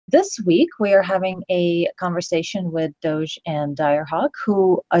This week, we are having a conversation with Doge and Direhawk,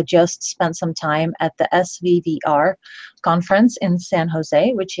 who just spent some time at the SVVR conference in San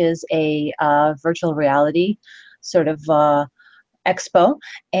Jose, which is a virtual reality sort of expo.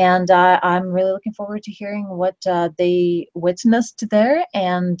 And I'm really looking forward to hearing what they witnessed there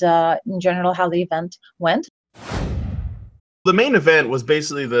and in general how the event went. The main event was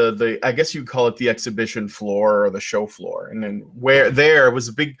basically the I guess you'd call it the exhibition floor or the show floor, and then where there was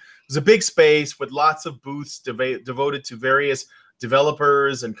a big space with lots of booths devoted to various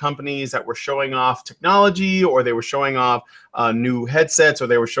developers and companies that were showing off technology, or they were showing off new headsets, or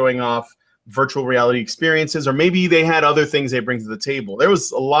they were showing off virtual reality experiences, or maybe they had other things they bring to the table. There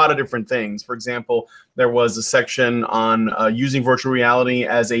was a lot of different things. For example, there was a section on using virtual reality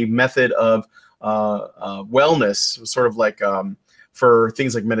as a method of wellness, sort of like for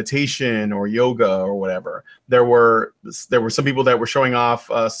things like meditation or yoga or whatever. There were some people that were showing off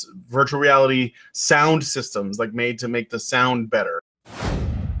virtual reality sound systems, like made to make the sound better.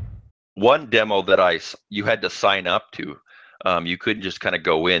 One demo that you had to sign up to. You couldn't just kind of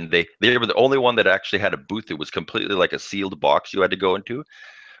go in. They were the only one that actually had a booth that was completely like a sealed box you had to go into,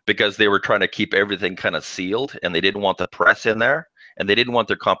 because they were trying to keep everything kind of sealed, and they didn't want the press in there. And they didn't want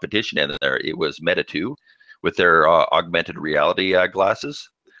their competition in there. It was Meta 2 with their augmented reality glasses.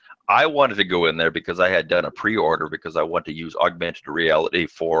 I wanted to go in there because I had done a pre-order, because I want to use augmented reality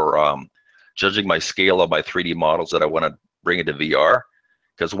for judging my scale of my 3D models that I want to bring into VR.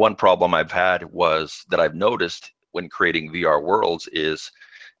 Because one problem I've had was that I've noticed when creating VR worlds is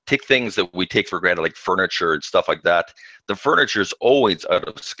take things that we take for granted, like furniture and stuff like that. The furniture is always out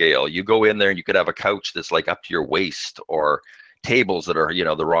of scale. You go in there and you could have a couch that's like up to your waist, or tables that are,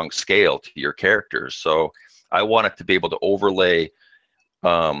 the wrong scale to your characters. So I wanted to be able to overlay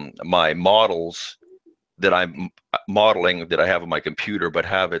my models that I'm modeling, that I have on my computer, but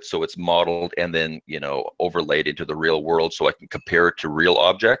have it so it's modeled and then, overlaid into the real world, so I can compare it to real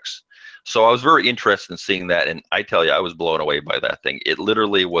objects. So I was very interested in seeing that, and I tell you, I was blown away by that thing. It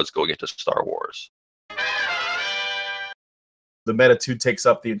literally was going into Star Wars. The Meta 2 takes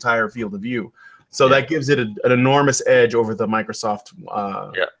up the entire field of view. So that gives it an enormous edge over the Microsoft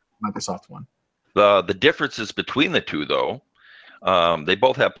Microsoft one. The differences between the two, though, they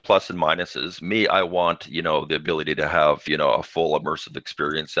both have plus and minuses. Me, I want, the ability to have, a full immersive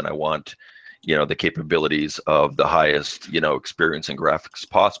experience, and I want, the capabilities of the highest, experience and graphics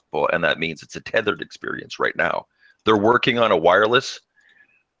possible, and that means it's a tethered experience right now. They're working on a wireless.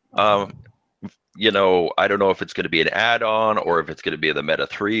 I don't know if it's going to be an add-on or if it's going to be the Meta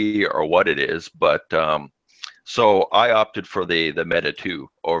 3 or what it is, but so I opted for the Meta 2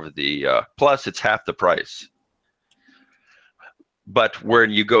 over the plus it's half the price. But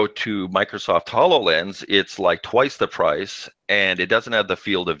when you go to Microsoft HoloLens, it's like twice the price, and it doesn't have the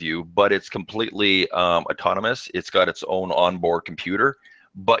field of view, but it's completely autonomous. It's got its own onboard computer,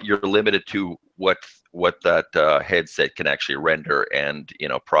 but you're limited to what that headset can actually render and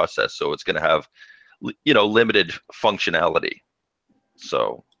process. So it's going to have limited functionality.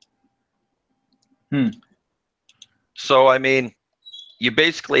 So so I mean, you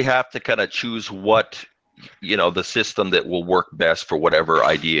basically have to kind of choose what the system that will work best for whatever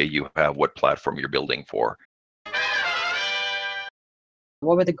idea you have, what platform you're building for.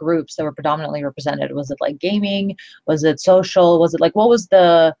 What were the groups that were predominantly represented? Was it like gaming? Was it social? Was it like, what was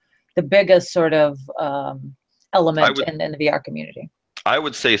the biggest sort of element in the VR community? I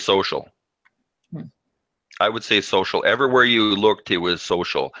would say social. I would say social. Everywhere you looked, it was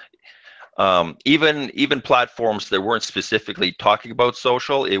social. Even platforms that weren't specifically talking about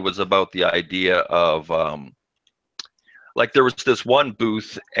social, it was about the idea of like there was this one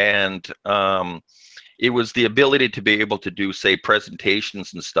booth, and it was the ability to be able to do, say,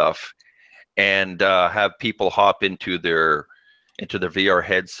 presentations and stuff, and have people hop into their VR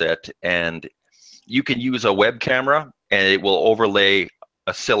headset, and you can use a web camera, and it will overlay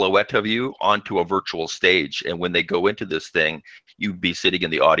a silhouette of you onto a virtual stage. And when they go into this thing, you'd be sitting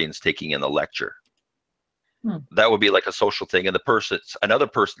in the audience taking in the lecture. That would be like a social thing. And another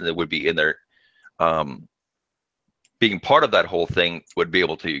person that would be in there being part of that whole thing would be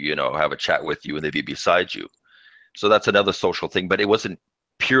able to, have a chat with you, and they'd be beside you. So that's another social thing, but it wasn't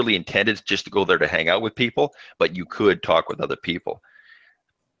purely intended just to go there to hang out with people, but you could talk with other people.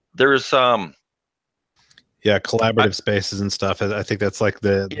 There's collaborative spaces and stuff. I think that's like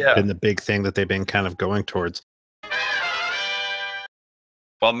been the big thing that they've been kind of going towards.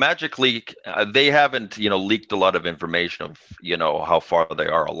 Well, Magic Leak, they haven't, leaked a lot of information of, how far they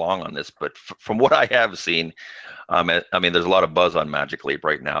are along on this. But from what I have seen, I mean, there's a lot of buzz on Magic Leap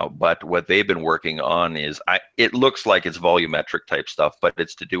right now. But what they've been working on is, it looks like it's volumetric type stuff, but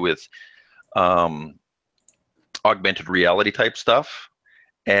it's to do with augmented reality type stuff.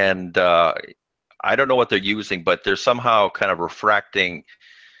 And I don't know what they're using, but they're somehow kind of refracting.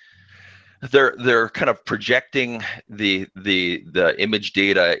 They're kind of projecting the image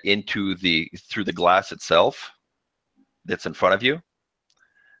data through the glass itself that's in front of you.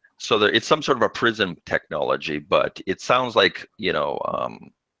 So it's some sort of a prism technology, but it sounds like volumetric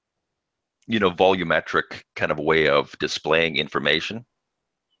kind of way of displaying information.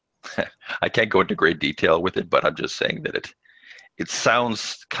 I can't go into great detail with it, but I'm just saying that it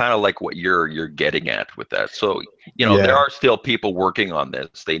sounds kind of like what you're getting at with that. So there are still people working on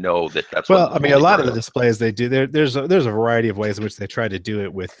this. They know that that's well. I mean, a lot of the displays they do there's a variety of ways in which they try to do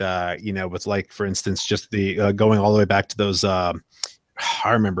it with with, like, for instance, just the going all the way back to those.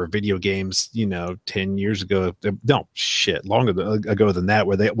 I remember video games, 10 years ago. No, shit, longer ago than that.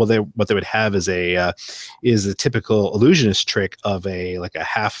 What they would have is a typical illusionist trick of a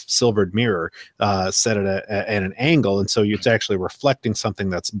half silvered mirror set at an angle, and so it's actually reflecting something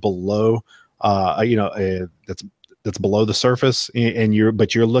that's below, that's below the surface, and you're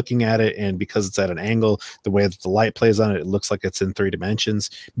looking at it, and because it's at an angle, the way that the light plays on it, it looks like it's in 3 dimensions,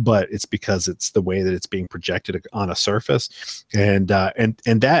 but it's because it's the way that it's being projected on a surface, and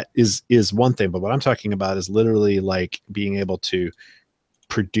that is one thing. But what I'm talking about is literally like being able to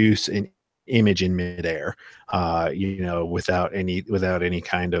produce an image in midair, without any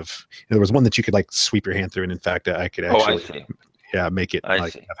kind of. There was one that you could like sweep your hand through, and in fact, I could actually, make it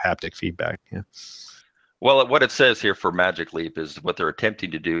have haptic feedback. Yeah. Well, what it says here for Magic Leap is what they're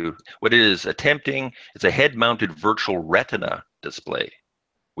attempting to do. What it is attempting is a head-mounted virtual retina display,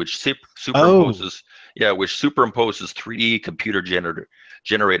 which superimposes 3D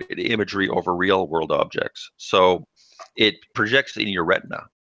computer-generated imagery over real-world objects. So it projects in your retina.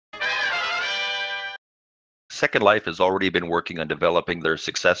 Second Life has already been working on developing their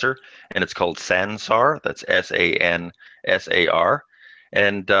successor, and it's called Sansar. That's SANSAR.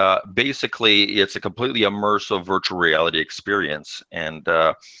 And basically, it's a completely immersive virtual reality experience. And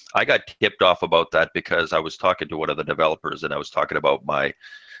I got tipped off about that because I was talking to one of the developers, and I was talking about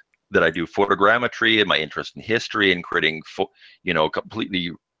that I do photogrammetry and my interest in history and creating,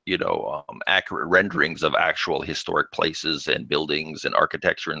 completely, accurate renderings of actual historic places and buildings and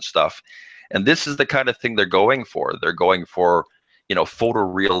architecture and stuff. And this is the kind of thing they're going for. They're going for,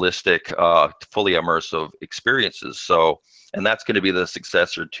 photorealistic, fully immersive experiences. So, and that's going to be the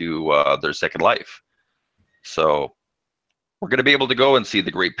successor to their Second Life. So we're going to be able to go and see the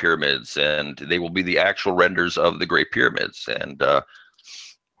Great Pyramids, and they will be the actual renders of the Great Pyramids, and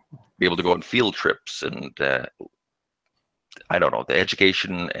be able to go on field trips. And I don't know, the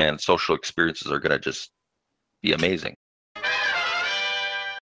education and social experiences are going to just be amazing.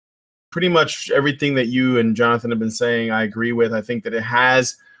 Pretty much everything that you and Jonathan have been saying, I agree with. I think that it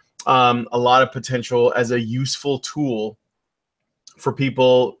has a lot of potential as a useful tool for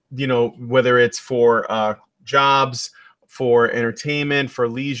people, whether it's for jobs, for entertainment, for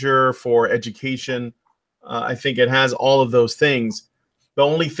leisure, for education. I think it has all of those things. The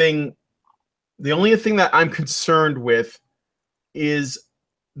only thing that I'm concerned with is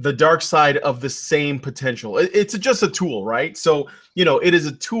the dark side of the same potential. It's just a tool, right? So, it is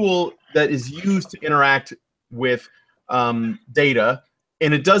a tool that is used to interact with data,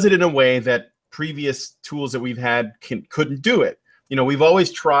 and it does it in a way that previous tools that we've had couldn't do it. We've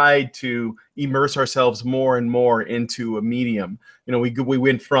always tried to immerse ourselves more and more into a medium. We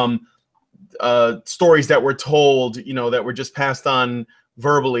went from stories that were told, that were just passed on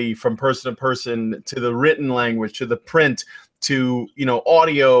verbally from person to person, to the written language, to the print, to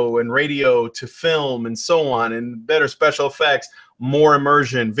audio and radio, to film, and so on, and better special effects, more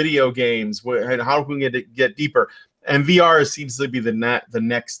immersion, video games, and how can we get deeper? And VR seems to be the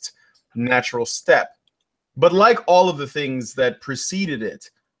next natural step. But like all of the things that preceded it,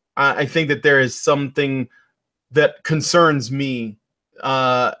 I think that there is something that concerns me.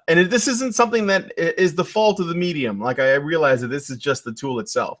 And this isn't something that is the fault of the medium. Like, I realize that this is just the tool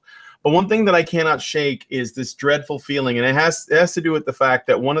itself. But one thing that I cannot shake is this dreadful feeling, and it has to do with the fact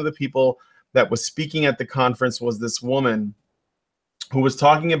that one of the people that was speaking at the conference was this woman who was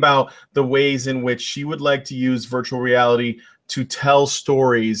talking about the ways in which she would like to use virtual reality to tell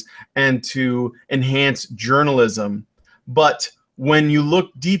stories and to enhance journalism. But when you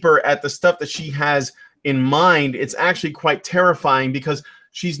look deeper at the stuff that she has in mind, it's actually quite terrifying, because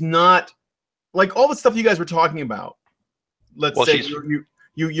she's not like all the stuff you guys were talking about. Let's say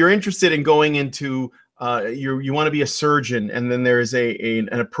you're interested in going into you want to be a surgeon, and then there's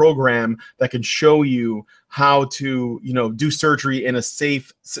a program that can show you how to do surgery in a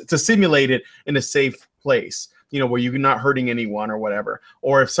safe, to simulate it in a safe place, where you're not hurting anyone or whatever.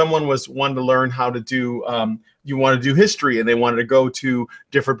 Or if someone wanted to learn how to do you want to do history and they wanted to go to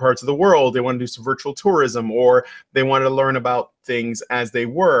different parts of the world, they want to do some virtual tourism, or they wanted to learn about things as they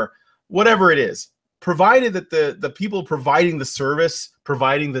were, whatever it is, provided that the people providing the service,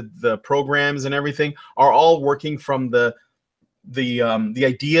 providing the programs and everything, are all working from the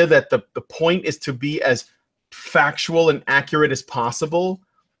idea that the point is to be as factual and accurate as possible,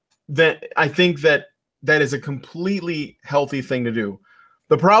 then I think that is a completely healthy thing to do.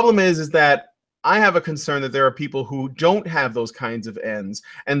 The problem is that I have a concern that there are people who don't have those kinds of ends,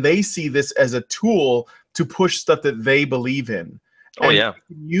 and they see this as a tool to push stuff that they believe in. Oh, and yeah.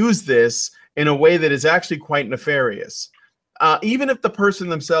 use this in a way that is actually quite nefarious, even if the person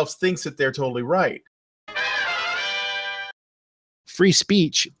themselves thinks that they're totally right. Free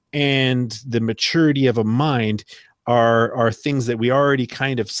speech and the maturity of a mind are things that we already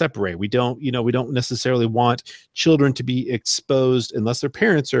kind of separate. We don't necessarily want children to be exposed unless their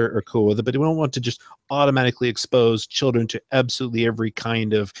parents are cool with it, but we don't want to just automatically expose children to absolutely every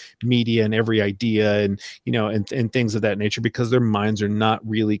kind of media and every idea and and things of that nature, because their minds are not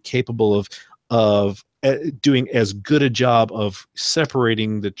really capable of doing as good a job of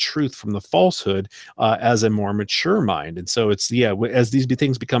separating the truth from the falsehood as a more mature mind. And so it's, as these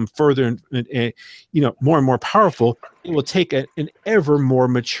things become further and more and more powerful, it will take an ever more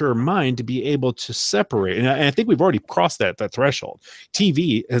mature mind to be able to separate. And I think we've already crossed that threshold.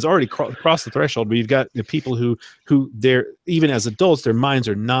 TV has already crossed the threshold. We've got the people who they're, even as adults, their minds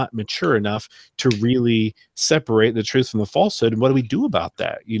are not mature enough to really separate the truth from the falsehood. And what do we do about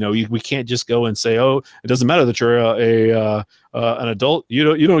that? We can't just go and say, oh, it doesn't matter that you're an adult.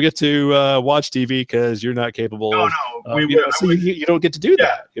 You don't get to watch TV because you're not capable. You don't get to do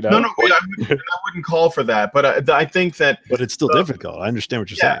that. No, I wouldn't call for that. But I think that. But it's still difficult. I understand what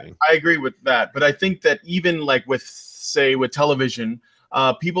you're saying. I agree with that. But I think that even like with television,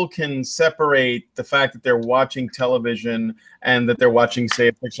 people can separate the fact that they're watching television and that they're watching, say,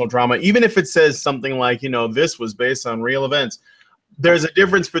 a fictional drama, even if it says something like, this was based on real events. There's a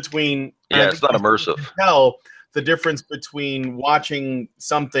difference between. It's not immersive. Tell the difference between watching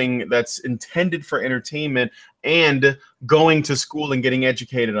something that's intended for entertainment and going to school and getting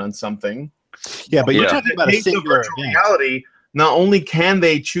educated on something. Yeah, but you're talking about a singular reality. Not only can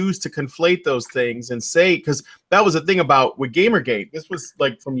they choose to conflate those things and say, because that was the thing about with Gamergate. This was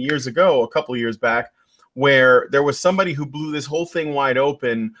like from years ago, a couple of years back, where there was somebody who blew this whole thing wide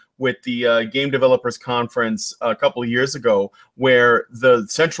open with the Game Developers Conference a couple of years ago, where the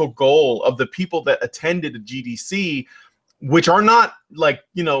central goal of the people that attended the GDC, which are not like,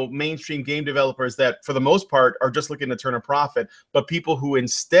 mainstream game developers that for the most part are just looking to turn a profit, but people who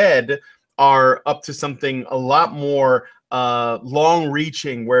instead are up to something a lot more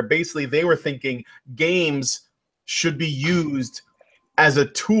long-reaching, where basically they were thinking games should be used as a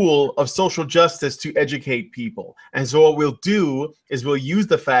tool of social justice to educate people. And so what we'll do is we'll use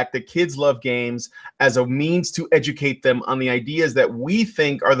the fact that kids love games as a means to educate them on the ideas that we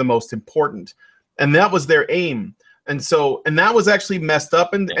think are the most important. And that was their aim. And that was actually messed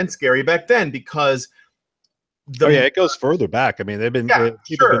up and scary back then, because it goes further back. I mean, people have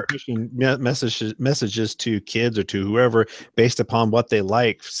been pushing messages to kids or to whoever based upon what they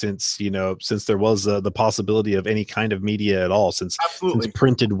like since there was the possibility of any kind of media at all, since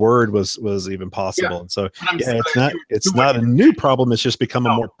printed word was even possible. And so it's not a new problem. It's just become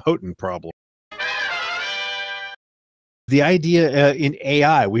a more potent problem. The idea in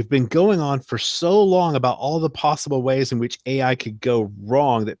AI, we've been going on for so long about all the possible ways in which AI could go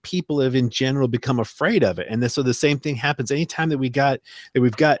wrong that people have in general become afraid of it. And so the same thing happens anytime that we've got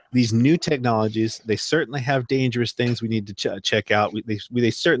these new technologies. They certainly have dangerous things we need to check out.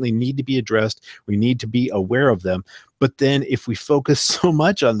 They certainly need to be addressed. We need to be aware of them. But then if we focus so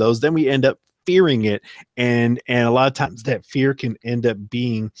much on those, then we end up fearing it, and a lot of times that fear can end up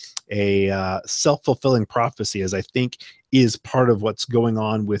being a self-fulfilling prophecy, as I think is part of what's going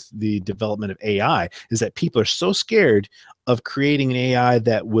on with the development of AI, is that people are so scared of creating an AI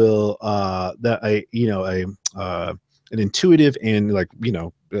that will an intuitive and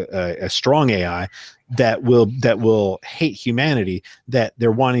a strong AI that will hate humanity, that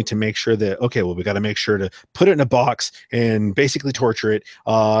they're wanting to make sure that, okay, well, we got to make sure to put it in a box and basically torture it,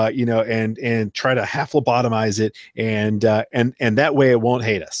 and try to half lobotomize it, and that way it won't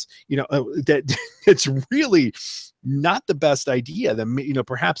hate us. That it's really not the best idea.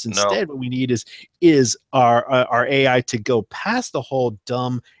 Perhaps No. instead what we need is our AI to go past the whole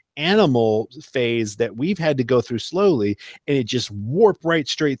dumb animal phase that we've had to go through slowly, and it just warp right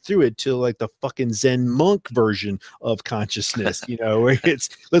straight through it to like the fucking Zen monk version of consciousness, where it's,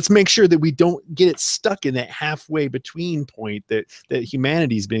 let's make sure that we don't get it stuck in that halfway between point that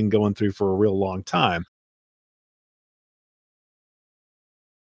humanity's been going through for a real long time.